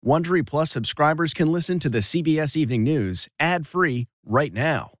Wondery Plus subscribers can listen to the CBS Evening News ad-free right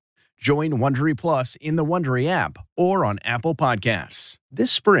now. Join Wondery Plus in the Wondery app or on Apple Podcasts.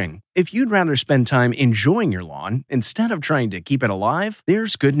 This spring, if you'd rather spend time enjoying your lawn instead of trying to keep it alive,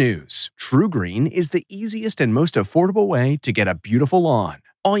 there's good news. True Green is the easiest and most affordable way to get a beautiful lawn.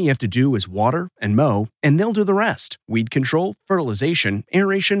 All you have to do is water and mow, and they'll do the rest. Weed control, fertilization,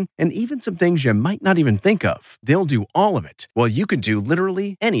 aeration, and even some things you might not even think of. They'll do all of it, while you can do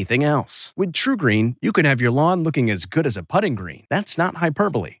literally anything else. With True Green, you can have your lawn looking as good as a putting green. That's not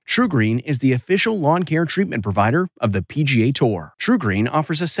hyperbole. True Green is the official lawn care treatment provider of the PGA Tour. True Green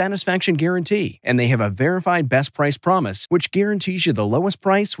offers a satisfaction guarantee, and they have a verified best price promise, which guarantees you the lowest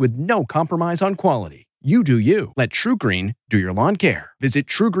price with no compromise on quality. You do you. Let True Green do your lawn care. Visit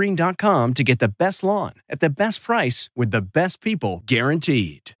truegreen.com to get the best lawn at the best price with the best people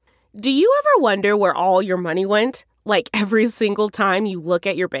guaranteed. Do you ever wonder where all your money went? Like every single time you look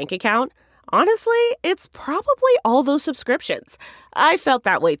at your bank account? Honestly, it's probably all those subscriptions. I felt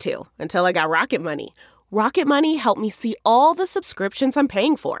that way too, until I got Rocket Money. Rocket Money helped me see all the subscriptions I'm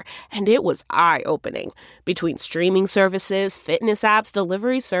paying for, and it was eye-opening. Between streaming services, fitness apps,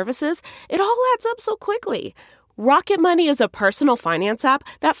 delivery services, it all adds up so quickly. Rocket Money is a personal finance app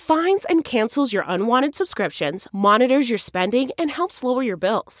that finds and cancels your unwanted subscriptions, monitors your spending, and helps lower your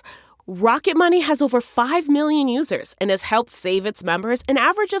bills. Rocket Money has over 5 million users and has helped save its members an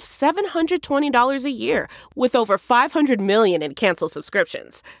average of $720 a year, with over 500 million in canceled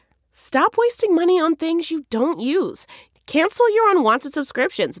subscriptions. Stop wasting money on things you don't use. Cancel your unwanted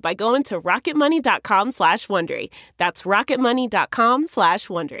subscriptions by going to rocketmoney.com/Wondery. That's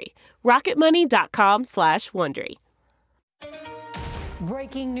rocketmoney.com/Wondery. rocketmoney.com/Wondery.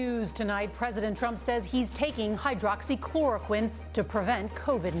 Breaking news tonight. President Trump says he's taking hydroxychloroquine to prevent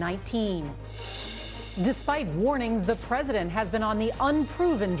COVID-19. Despite warnings, the president has been on the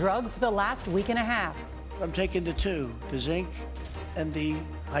unproven drug for the last week and a half. I'm taking the two, the zinc and the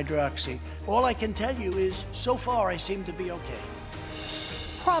hydroxy. All I can tell you is, so far, I seem to be okay.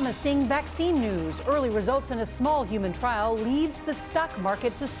 Promising vaccine news. Early results in a small human trial leads the stock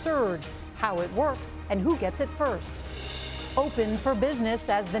market to surge. How it works and who gets it first. Open for business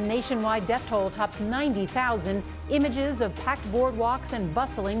as the nationwide death toll tops 90,000. Images of packed boardwalks and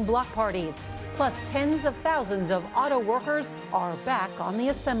bustling block parties. Plus, tens of thousands of auto workers are back on the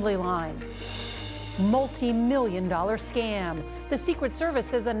assembly line. Multi-million-dollar scam. The Secret Service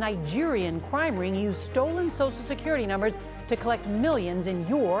says a Nigerian crime ring used stolen Social Security numbers to collect millions in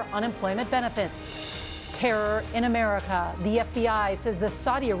your unemployment benefits. Terror in America. The FBI says the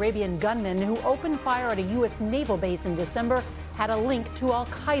Saudi Arabian gunman who opened fire at a U.S. naval base in December had a link to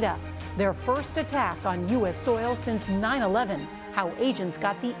Al-Qaeda, their first attack on U.S. soil since 9/11. How agents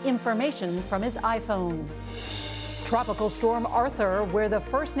got the information from his iPhones. Tropical storm Arthur, where the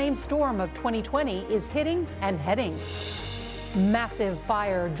first-named storm of 2020 is hitting and heading. Massive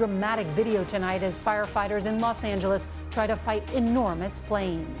fire, dramatic video tonight as firefighters in Los Angeles try to fight enormous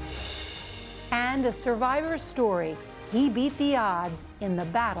flames. And a survivor's story. He beat the odds in the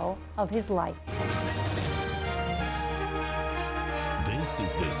battle of his life. This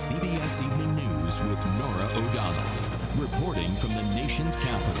is the CBS Evening News with Norah O'Donnell, reporting from the nation's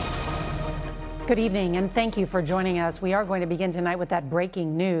capital. Good evening, and thank you for joining us. We are going to begin tonight with that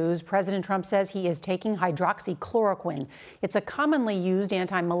breaking news. President Trump says he is taking hydroxychloroquine. It's a commonly used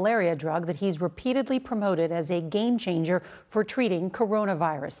anti-malaria drug that he's repeatedly promoted as a game changer for treating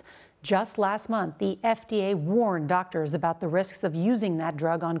coronavirus. Just last month, the FDA warned doctors about the risks of using that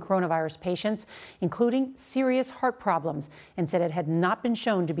drug on coronavirus patients, including serious heart problems, and said it had not been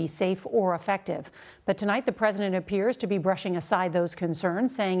shown to be safe or effective. But tonight, the president appears to be brushing aside those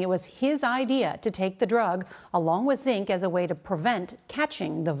concerns, saying it was his idea to take the drug, along with zinc, as a way to prevent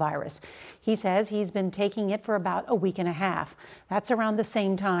catching the virus. He says he's been taking it for about a week and a half. That's around the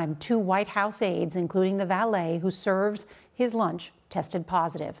same time 2 White House aides, including the valet who serves his lunch, tested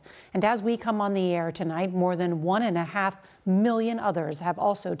positive. And as we come on the air tonight, more than 1.5 million others have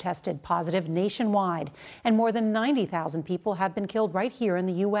also tested positive nationwide, and more than 90,000 people have been killed right here in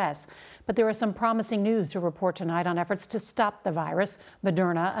the U.S. But there is some promising news to report tonight on efforts to stop the virus.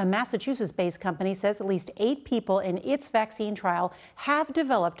 Moderna, a Massachusetts-based company, says at least 8 people in its vaccine trial have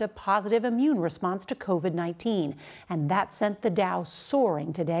developed a positive immune response to COVID-19. And that sent the Dow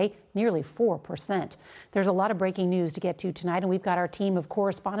soaring today, nearly 4%. There's a lot of breaking news to get to tonight, and we've got our team of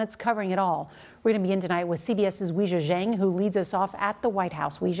correspondents covering it all. We're going to begin tonight with CBS's Weijia Zhang, who leads us off at the White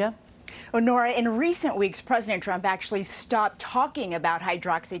House. Weijia. Well, Norah, in recent weeks, President Trump actually stopped talking about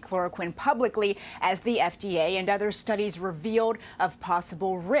hydroxychloroquine publicly as the FDA and other studies revealed of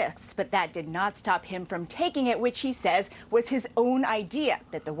possible risks. But that did not stop him from taking it, which he says was his own idea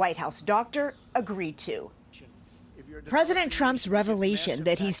that the White House doctor agreed to. President Trump's revelation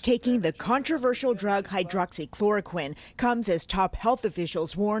that he's taking the controversial drug hydroxychloroquine comes as top health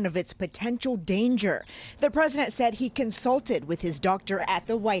officials warn of its potential danger. The president said he consulted with his doctor at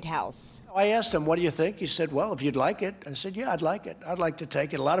the White House. I asked him, what do you think? He said, well, if you'd like it. I said, yeah, I'd like it. I'd like to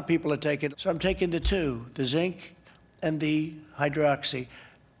take it. A lot of people are taking it. So I'm taking the two, the zinc and the hydroxy.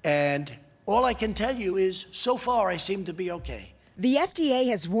 And all I can tell you is, so far, I seem to be okay. The FDA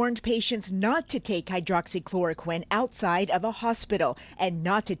has warned patients not to take hydroxychloroquine outside of a hospital and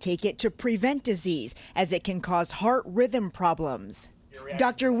not to take it to prevent disease, as it can cause heart rhythm problems.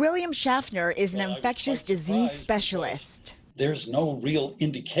 Dr. William Schaffner is an infectious disease specialist. There's no real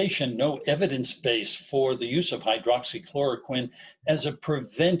indication, no evidence base for the use of hydroxychloroquine as a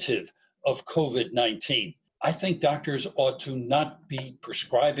preventive of COVID-19. I think doctors ought to not be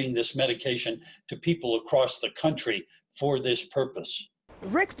prescribing this medication to people across the country for this purpose.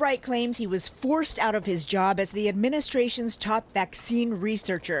 Rick Bright claims he was forced out of his job as the administration's top vaccine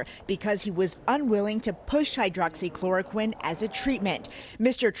researcher because he was unwilling to push hydroxychloroquine as a treatment.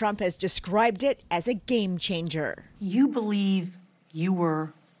 Mr. Trump has described it as a game changer. You believe you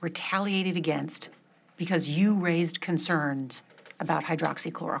were retaliated against because you raised concerns about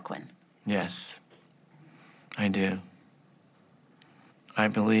hydroxychloroquine? Yes, I do. I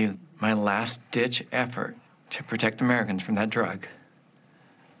believe my last-ditch effort to protect Americans from that drug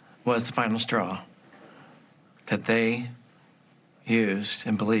was the final straw that they used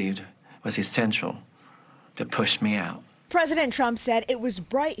and believed was essential to push me out. President Trump said it was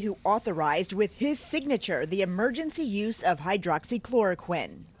Bright who authorized with his signature the emergency use of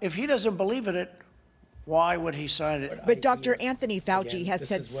hydroxychloroquine. If he doesn't believe in it, why would he sign it? But Dr. Anthony Fauci has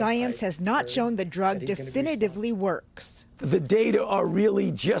said science has not shown the drug definitively works. The data are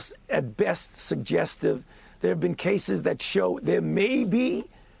really just at best suggestive. There have been cases that show there may be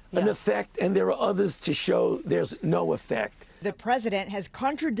an effect, and there are others to show there's no effect. The president has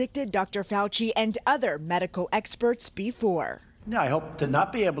contradicted Dr. Fauci and other medical experts before. I hope to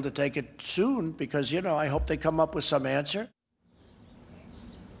not be able to take it soon because, I hope they come up with some answer.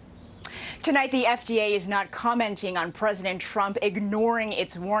 Tonight, the FDA is not commenting on President Trump ignoring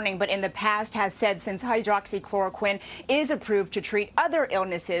its warning, but in the past has said since hydroxychloroquine is approved to treat other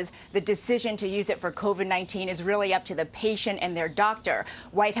illnesses, the decision to use it for COVID-19 is really up to the patient and their doctor.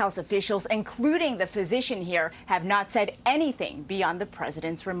 White House officials, including the physician here, have not said anything beyond the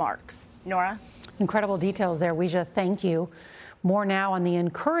president's remarks. Norah? Incredible details there, Weijia. Thank you. More now on the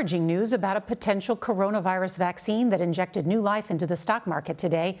encouraging news about a potential coronavirus vaccine that injected new life into the stock market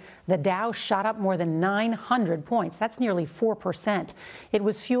today. The Dow shot up more than 900 points. That's nearly 4%. It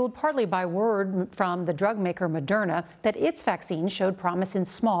was fueled partly by word from the drug maker Moderna that its vaccine showed promise in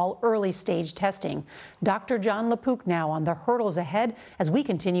small, early-stage testing. Dr. John LaPook now on the hurdles ahead as we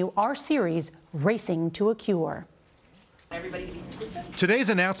continue our series, Racing to a Cure. Today's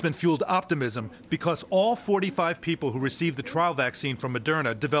announcement fueled optimism because all 45 people who received the trial vaccine from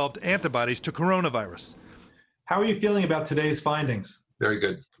Moderna developed antibodies to coronavirus. How are you feeling about today's findings? Very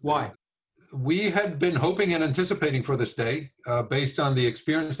good. Why? We had been hoping and anticipating for this day. Based on the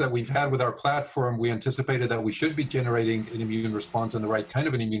experience that we've had with our platform, we anticipated that we should be generating an immune response and the right kind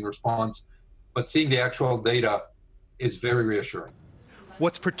of an immune response. But seeing the actual data is very reassuring.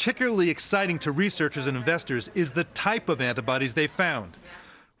 What's particularly exciting to researchers and investors is the type of antibodies they found.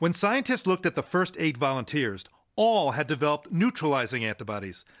 When scientists looked at the first 8 volunteers, all had developed neutralizing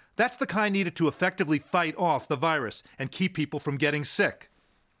antibodies. That's the kind needed to effectively fight off the virus and keep people from getting sick.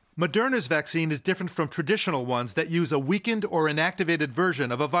 Moderna's vaccine is different from traditional ones that use a weakened or inactivated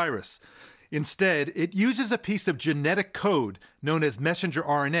version of a virus. Instead, it uses a piece of genetic code known as messenger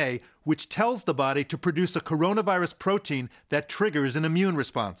RNA, which tells the body to produce a coronavirus protein that triggers an immune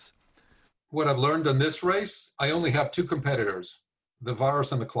response. What I've learned in this race, I only have 2 competitors, the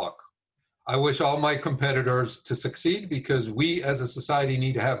virus and the clock. I wish all my competitors to succeed because we as a society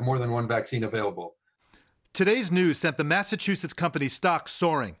need to have more than one vaccine available. Today's news sent the Massachusetts company stock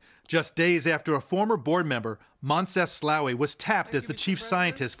soaring, just days after a former board member, Moncef Slaoui, was tapped as the chief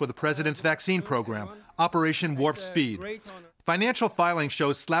scientist for the president's vaccine program, Operation Warp Speed. Financial filing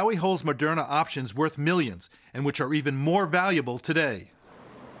shows Slaoui holds Moderna options worth millions, and which are even more valuable today.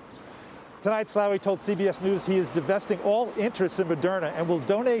 Tonight, Slaoui told CBS News he is divesting all interest in Moderna and will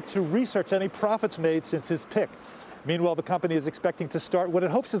donate to research any profits made since his pick. Meanwhile, the company is expecting to start what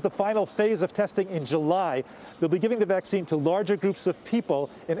it hopes is the final phase of testing in July. They'll be giving the vaccine to larger groups of people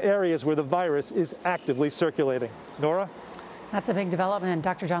in areas where the virus is actively circulating. Norah? That's a big development.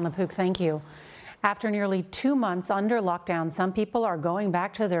 Dr. John LaPook, thank you. After nearly 2 months under lockdown, some people are going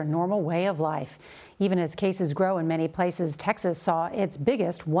back to their normal way of life. Even as cases grow in many places, Texas saw its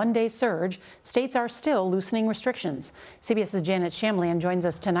biggest one-day surge. States are still loosening restrictions. CBS's Janet Shamlian joins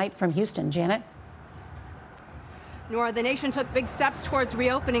us tonight from Houston. Janet? Norah, the nation took big steps towards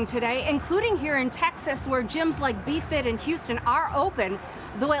reopening today, including here in Texas, where gyms like BFit in Houston are open,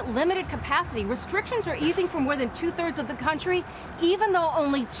 though at limited capacity. Restrictions are easing for more than 2/3 of the country, even though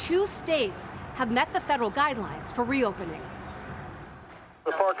only 2 states have met the federal guidelines for reopening.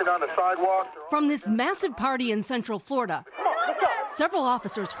 They're parking on the sidewalk. From this massive party in Central Florida, several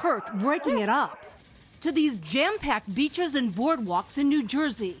officers hurt breaking it up, to these jam-packed beaches and boardwalks in New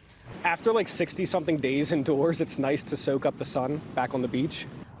Jersey. After like 60-something days indoors, it's nice to soak up the sun back on the beach.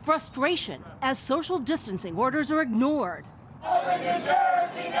 Frustration as social distancing orders are ignored. Open New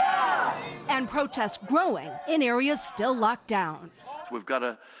Jersey now! And protests growing in areas still locked down. We've got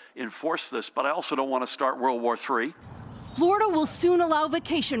to enforce this, but I also don't want to start World War III. Florida will soon allow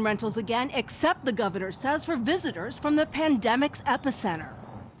vacation rentals again, except the governor says for visitors from the pandemic's epicenter.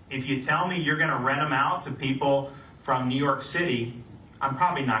 If you tell me you're going to rent them out to people from New York City, I'm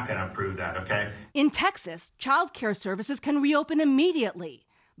probably not going to approve that, okay? In Texas, child care services can reopen immediately.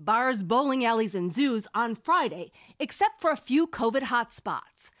 Bars, bowling alleys, and zoos on Friday, except for a few COVID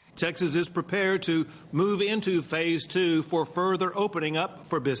hotspots. Texas is prepared to move into phase 2 for further opening up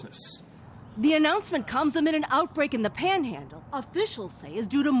for business. The announcement comes amid an outbreak in the Panhandle, officials say is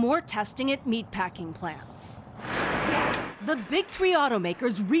due to more testing at meatpacking plants. The big 3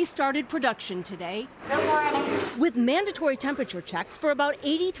 automakers restarted production today with mandatory temperature checks for about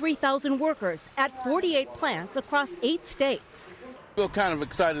 83,000 workers at 48 plants across 8 states. I feel kind of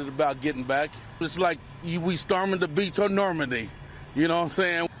excited about getting back. It's like we storming the beach on Normandy, you know what I'm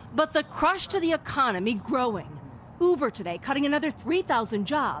saying? But the crush to the economy growing. Uber today cutting another 3,000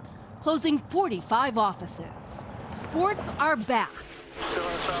 jobs, closing 45 offices. Sports are back.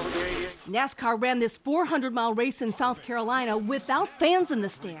 NASCAR ran this 400-mile race in South Carolina without fans in the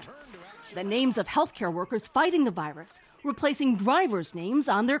stands. The names of healthcare workers fighting the virus, replacing drivers' names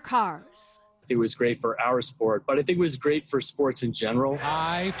on their cars. I think it was great for our sport, but I think it was great for sports in general.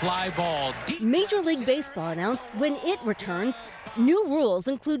 High fly ball. Major League Baseball announced when it returns, new rules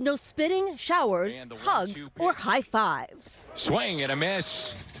include no spitting, showers, hugs, or high fives. Swing and a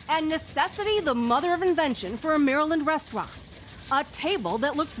miss. And necessity, the mother of invention for a Maryland restaurant. A table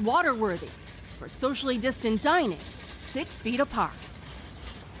that looks water-worthy for socially distant dining, 6 feet apart.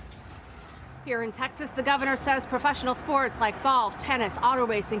 Here in Texas, the governor says professional sports like golf, tennis, auto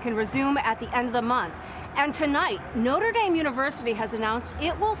racing can resume at the end of the month. And tonight, Notre Dame University has announced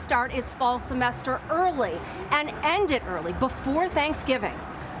it will start its fall semester early and end it early before Thanksgiving,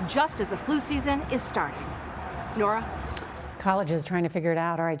 just as the flu season is starting. Norah? Colleges trying to figure it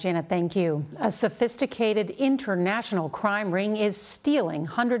out. All right, Janet, thank you. A sophisticated international crime ring is stealing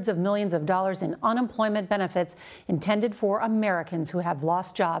hundreds of millions of dollars in unemployment benefits intended for Americans who have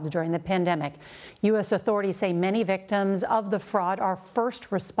lost jobs during the pandemic. U.S. authorities say many victims of the fraud are first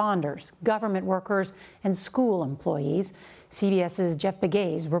responders, government workers, and school employees. CBS's Jeff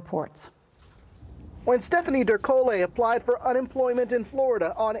Begays reports. When Stephanie Dercole applied for unemployment in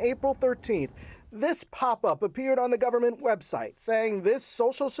Florida on April 13th, this pop-up appeared on the government website saying this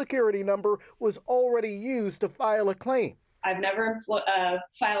Social Security number was already used to file a claim. I've never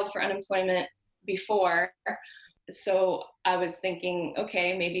filed for unemployment before, so I was thinking,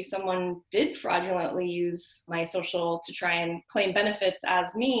 okay, maybe someone did fraudulently use my social to try and claim benefits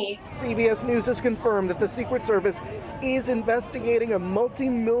as me. CBS News has confirmed that the Secret Service is investigating a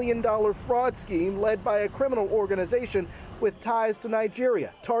multi-million-dollar fraud scheme led by a criminal organization with ties to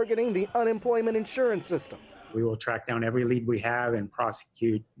Nigeria, targeting the unemployment insurance system. We will track down every lead we have and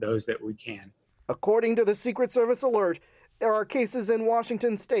prosecute those that we can. According to the Secret Service alert, there are cases in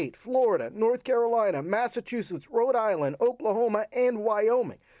Washington State, Florida, North Carolina, Massachusetts, Rhode Island, Oklahoma, and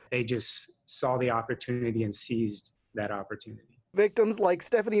Wyoming. They just saw the opportunity and seized that opportunity. Victims like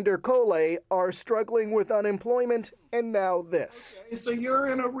Stephanie Dercole are struggling with unemployment, and now this. Okay, so you're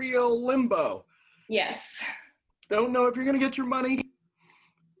in a real limbo. Yes. Don't know if you're going to get your money.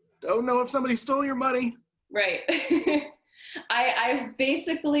 Don't know if somebody stole your money. Right. I've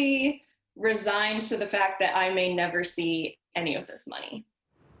basically resigned to the fact that I may never see any of this money,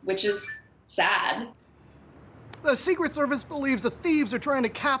 which is sad. The Secret Service believes the thieves are trying to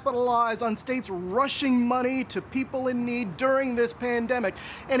capitalize on states rushing money to people in need during this pandemic.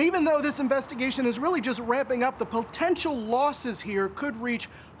 And even though this investigation is really just ramping up, the potential losses here could reach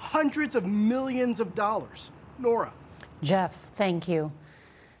hundreds of millions of dollars. Norah. Jeff, thank you.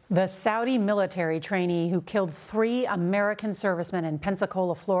 The Saudi military trainee who killed 3 American servicemen in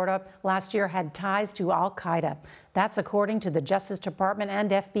Pensacola, Florida last year had ties to al-Qaeda. That's according to the Justice Department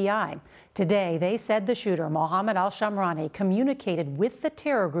and FBI. Today, they said the shooter, Mohammed al-Shamrani, communicated with the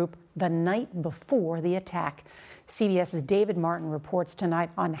terror group the night before the attack. CBS's David Martin reports tonight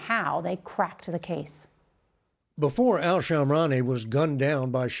on how they cracked the case. Before al-Shamrani was gunned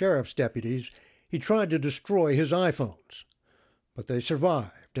down by sheriff's deputies, he tried to destroy his iPhones. But they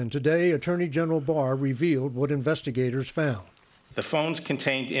survived. And today, Attorney General Barr revealed what investigators found. The phones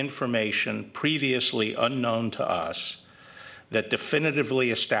contained information previously unknown to us that definitively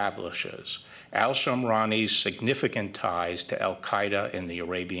establishes al-Shamrani's significant ties to al-Qaeda in the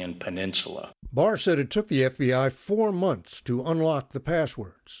Arabian Peninsula. Barr said it took the FBI 4 months to unlock the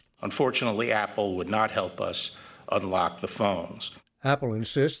passwords. Unfortunately, Apple would not help us unlock the phones. Apple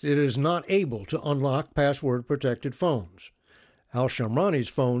insists it is not able to unlock password-protected phones. Al-Shamrani's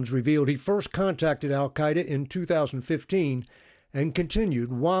phones revealed he first contacted al-Qaeda in 2015 and continued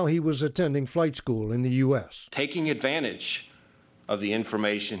while he was attending flight school in the U.S. Taking advantage of the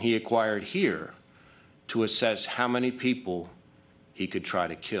information he acquired here to assess how many people he could try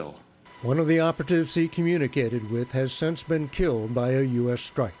to kill. One of the operatives he communicated with has since been killed by a U.S.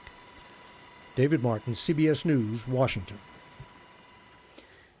 strike. David Martin, CBS News, Washington.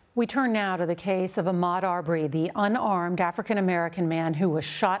 We turn now to the case of Ahmaud Arbery, the unarmed African-American man who was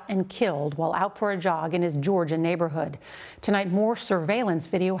shot and killed while out for a jog in his Georgia neighborhood. Tonight, more surveillance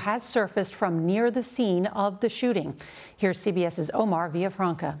video has surfaced from near the scene of the shooting. Here's CBS's Omar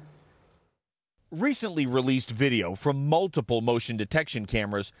Villafranca. Recently released video from multiple motion detection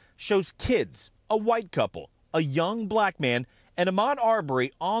cameras shows kids, a white couple, a young black man, and Ahmaud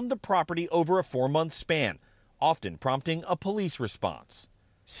Arbery on the property over a 4-month span, often prompting a police response.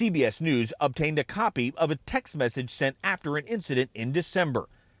 CBS News obtained a copy of a text message sent after an incident in December.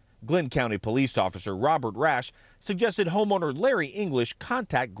 Glenn County police officer Robert Rash suggested homeowner Larry English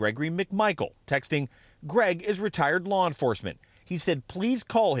contact Gregory McMichael, texting, "Greg is retired law enforcement. He said please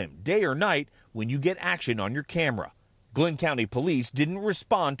call him day or night when you get action on your camera." Glenn County police didn't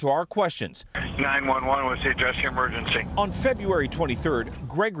respond to our questions. 911 was to address the emergency. On February 23rd,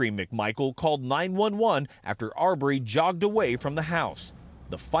 Gregory McMichael called 911 after Arbery jogged away from the house.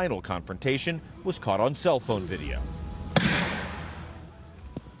 The final confrontation was caught on cell phone video.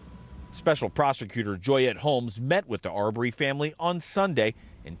 Special prosecutor Joyette Holmes met with the Arbery family on Sunday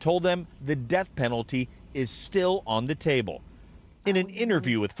and told them the death penalty is still on the table. In an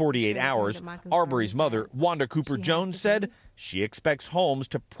interview with 48 Hours, Arbery's mother, Wanda Cooper Jones, said she expects Holmes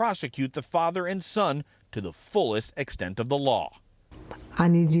to prosecute the father and son to the fullest extent of the law. I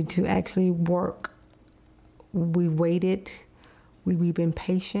need you to actually work. We waited. We've been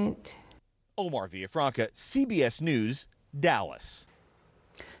patient. Omar Villafranca, CBS News, Dallas.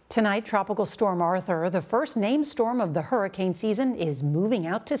 Tonight, Tropical Storm Arthur, the first named storm of the hurricane season, is moving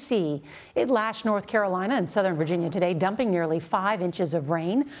out to sea. It lashed North Carolina and southern Virginia today, dumping nearly 5 inches of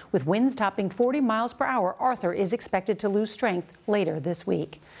rain. With winds topping 40 miles per hour, Arthur is expected to lose strength later this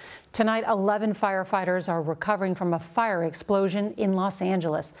week. Tonight, 11 firefighters are recovering from a fire explosion in Los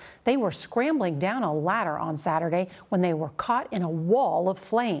Angeles. They were scrambling down a ladder on Saturday when they were caught in a wall of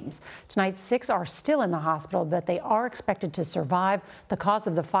flames. Tonight, 6 are still in the hospital, but they are expected to survive. The cause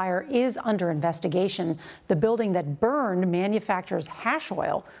of the fire is under investigation. The building that burned manufactures hash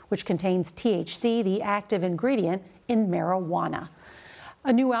oil, which contains THC, the active ingredient in marijuana.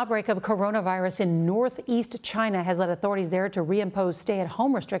 A new outbreak of coronavirus in northeast China has led authorities there to reimpose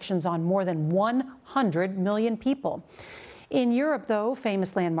stay-at-home restrictions on more than 100 million people. In Europe, though,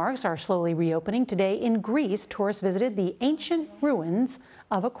 famous landmarks are slowly reopening. Today in Greece, tourists visited the ancient ruins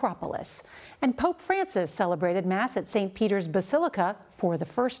of Acropolis. And Pope Francis celebrated Mass at St. Peter's Basilica for the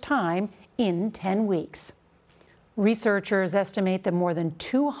first time in 10 weeks. Researchers estimate that more than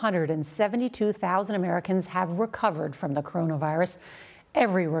 272,000 Americans have recovered from the coronavirus.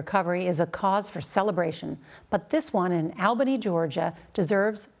 Every recovery is a cause for celebration, but this one in Albany, Georgia,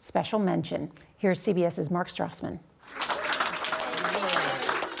 deserves special mention. Here's CBS's Mark Strassman.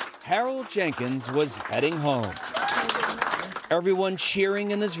 Harold Jenkins was heading home. Everyone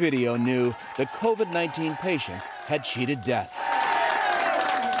cheering in this video knew the COVID-19 patient had cheated death.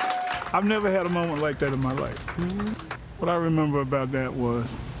 I've never had a moment like that in my life. What I remember about that was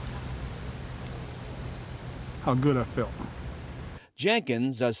how good I felt.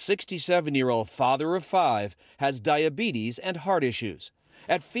 Jenkins, a 67-year-old father of 5, has diabetes and heart issues.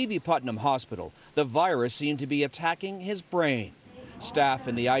 At Phoebe Putnam Hospital, the virus seemed to be attacking his brain. Staff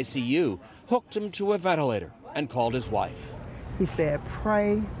in the ICU hooked him to a ventilator and called his wife. He said,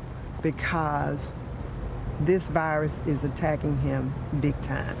 pray, because this virus is attacking him big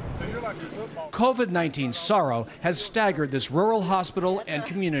time. COVID-19 sorrow has staggered this rural hospital and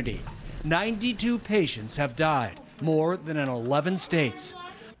community. 92 patients have died, more than in 11 states.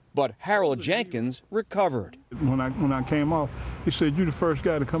 But Harold Jenkins recovered. When I came off, he said, "You're the first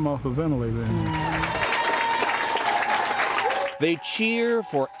guy to come off a ventilator." They cheer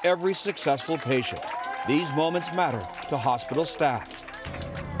for every successful patient. These moments matter to hospital staff.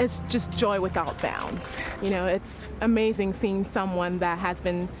 It's just joy without bounds. You know, it's amazing seeing someone that has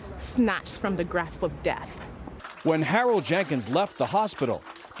been snatched from the grasp of death. When Harold Jenkins left the hospital,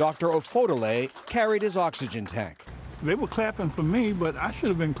 Dr. Ofodole carried his oxygen tank. They were clapping for me, but I should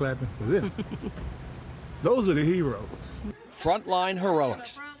have been clapping for them. Those are the heroes. Frontline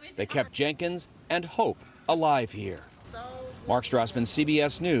heroics. They kept Jenkins and hope alive here. Mark Strassman,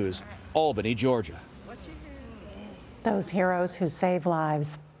 CBS News, Albany, Georgia. Those heroes who save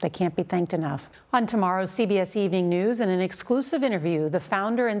lives, they can't be thanked enough. On tomorrow's CBS Evening News, in an exclusive interview, the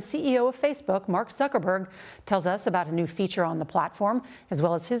founder and CEO of Facebook, Mark Zuckerberg, tells us about a new feature on the platform, as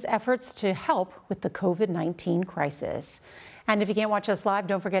well as his efforts to help with the COVID-19 crisis. And if you can't watch us live,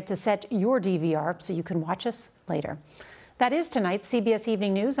 don't forget to set your DVR so you can watch us later. That is tonight's CBS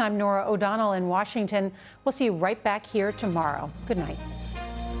Evening News. I'm Norah O'Donnell in Washington. We'll see you right back here tomorrow. Good night.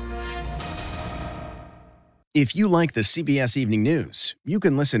 If you like the CBS Evening News, you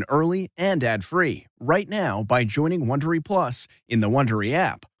can listen early and ad-free right now by joining Wondery Plus in the Wondery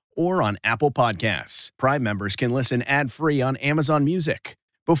app or on Apple Podcasts. Prime members can listen ad-free on Amazon Music.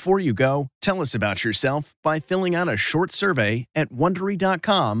 Before you go, tell us about yourself by filling out a short survey at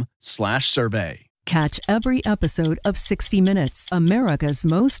Wondery.com/survey. Catch every episode of 60 Minutes, America's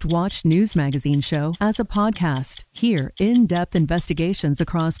most watched news magazine show, as a podcast. Hear in-depth investigations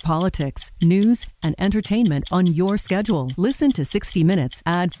across politics, news, and entertainment on your schedule. Listen to 60 Minutes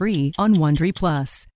ad-free on Wondery Plus.